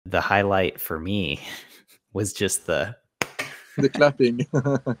the highlight for me was just the clapping.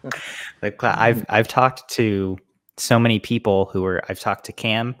 I've talked to so many people I've talked to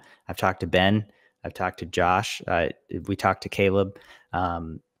Cam, I've talked to Ben, I've talked to Josh, we talked to Caleb.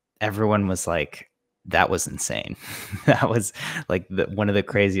 Everyone was like, that was insane. That was like one of the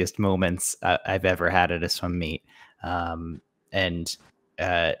craziest moments I've ever had at a swim meet. And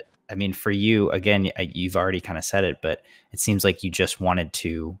I mean, for you, again, you've already kind of said it, but it seems like you just wanted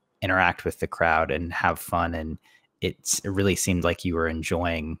to interact with the crowd and have fun. And it really seemed like you were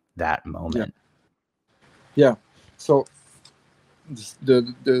enjoying that moment. Yeah. So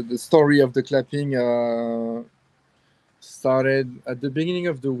the story of the clapping started at the beginning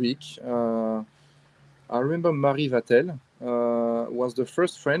of the week. I remember Marie Vatel was the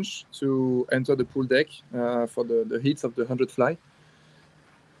first French to enter the pool deck for the heats of the 100 fly.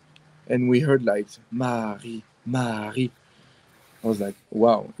 And we heard like, Marie, Marie. I was like,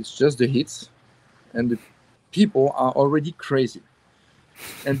 wow, it's just the hits. And the people are already crazy.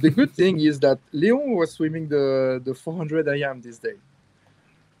 And the good thing is that Leon was swimming the 400 IM this day.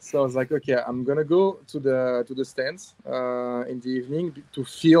 So I was like, okay, I'm gonna go to the stands in the evening to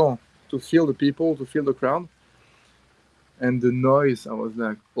feel the people, to feel the crowd. And the noise, I was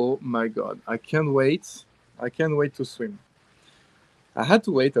like, oh my god, I can't wait to swim. I had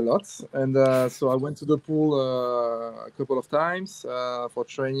to wait a lot, and so I went to the pool a couple of times for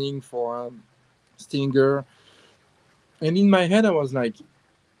training for stinger. And in my head, I was like,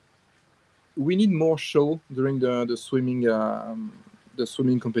 we need more show during the swimming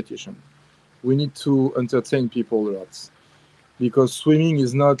competition. We need to entertain people a lot, because swimming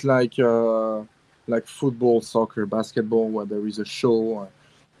is not like football, soccer, basketball, where there is a show.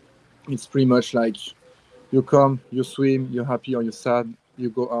 It's pretty much like you come, you swim, you're happy or you're sad, you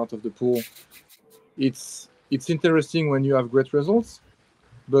go out of the pool. It's interesting when you have great results,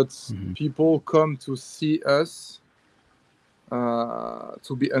 but people come to see us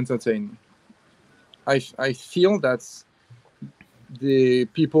to be entertained. I feel that the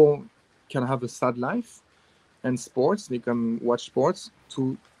people can have a sad life, and sports, they can watch sports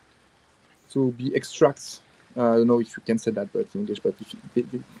to be extract. I don't know if you can say that, but in English, but to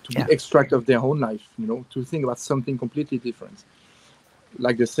be extract of their own life, to think about something completely different.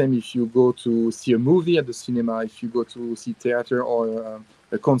 Like the same if you go to see a movie at the cinema, if you go to see theater or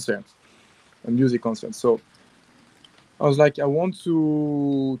a concert, a music concert. So I was like, I want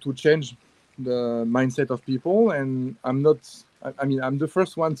to change the mindset of people, and I'm not. I mean, I'm the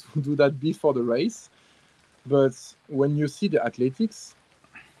first one to do that before the race, but when you see the athletics,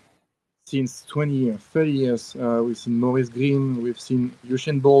 since 20 years, 30 years, we've seen Maurice Green, we've seen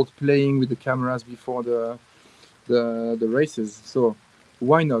Usain Bolt playing with the cameras before the races. So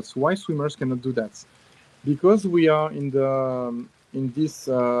why not? Why swimmers cannot do that? Because we are in this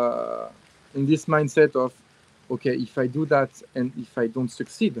mindset of, okay, if I do that and if I don't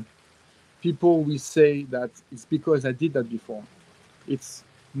succeed, people will say that it's because I did that before. It's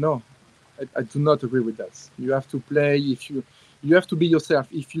no, I do not agree with that. You have to play. If you have to be yourself.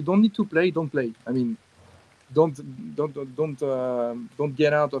 If you don't need to play, don't play. I mean, don't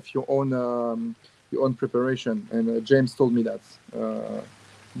get out of your own preparation. And James told me that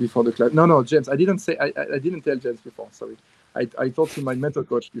before the class. No, James, I didn't say. I didn't tell James before. Sorry, I told to my mental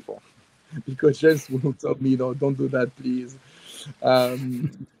coach before, because James will tell me, no, don't do that, please.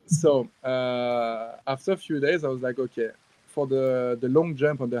 So after a few days, I was like, okay, for the long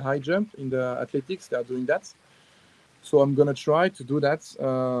jump and the high jump in the athletics, they are doing that. So I'm gonna try to do that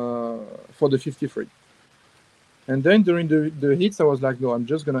for the 53. And then during the hits, I was like, no, I'm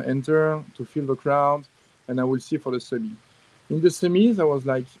just gonna enter to feel the crowd, and I will see for the semi. In the semis, I was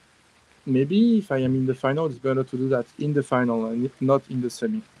like, maybe if I am in the final, it's better to do that in the final and not in the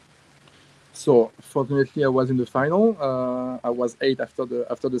semi. So fortunately, I was in the final. I was 8 after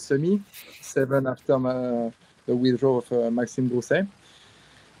the semi, 7 after the withdrawal of Maxime Grousset,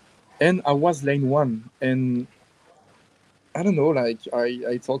 and I was lane 1. And I don't know, like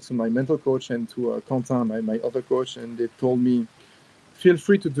I talked to my mental coach and to Quentin, my other coach, and they told me, feel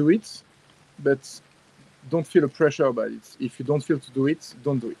free to do it, but don't feel a pressure about it. If you don't feel to do it,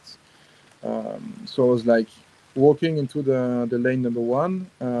 don't do it. So I was like walking into the lane number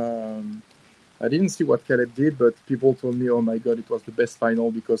 1. I didn't see what Caleb did, but people told me, oh my God, it was the best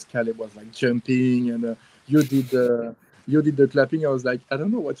final because Caleb was like jumping and you did the clapping. I was like, I don't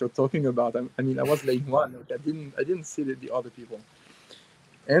know what you're talking about. I mean, I was lane 1. Like, I didn't see the other people.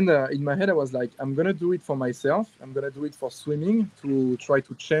 And in my head, I was like, I'm going to do it for myself. I'm going to do it for swimming to try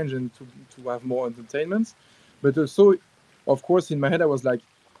to change and to have more entertainment. But also, of course, in my head, I was like,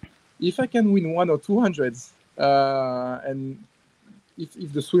 if I can win 1 or 200s and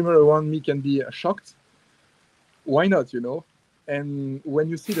if the swimmer around me can be shocked, why not, And when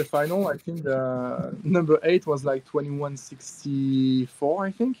you see the final, I think the number 8 was like 21:64,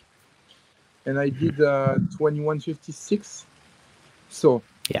 I think, and I did 21:56. So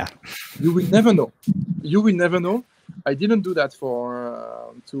yeah, you will never know. You will never know. I didn't do that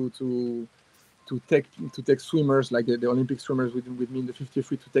for to take swimmers like the Olympic swimmers with me in the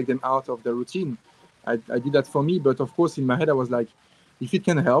 53, to take them out of the routine. I did that for me, but of course in my head I was like, if it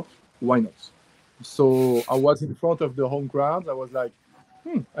can help, why not? So I was in front of the home crowd. I was like,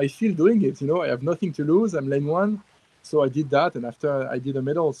 I feel doing it. I have nothing to lose. I'm lane 1. So I did that, and after I did a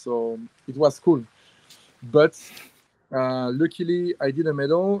medal, so it was cool. But luckily I did a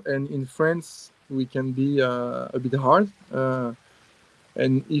medal, and in France we can be a bit hard.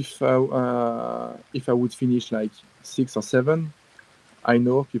 And if I would finish like 6 or 7, I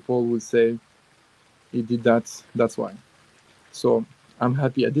know people will say he did that. That's why. So I'm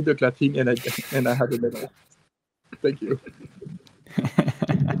happy. I did the clapping and I had a medal. Thank you.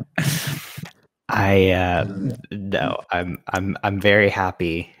 No, I'm very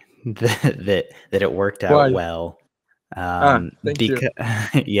happy that it worked out Why? well. Thank you.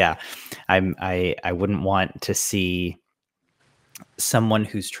 Yeah, I wouldn't want to see someone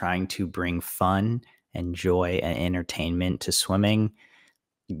who's trying to bring fun and joy and entertainment to swimming,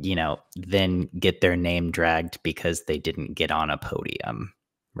 then get their name dragged because they didn't get on a podium,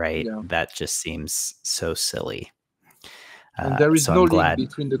 right? Yeah. That just seems so silly. And there is so no I'm link glad.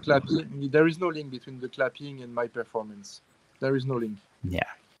 between the clapping. There is no link between the clapping and my performance. There is no link. Yeah.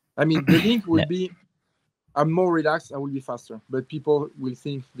 I mean, the link will be, I'm more relaxed, I will be faster, but people will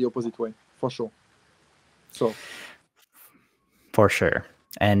think the opposite way, for sure. So. For sure.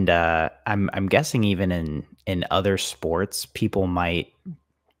 And I'm guessing even in other sports, people might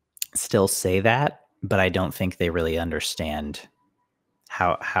still say that, but I don't think they really understand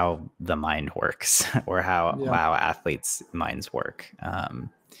how the mind works or how athletes' minds work.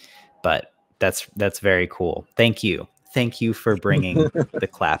 But that's very cool. Thank you for bringing the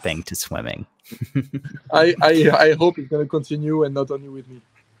clapping to swimming. I hope it's going to continue, and not only with me.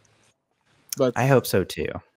 But I hope so too.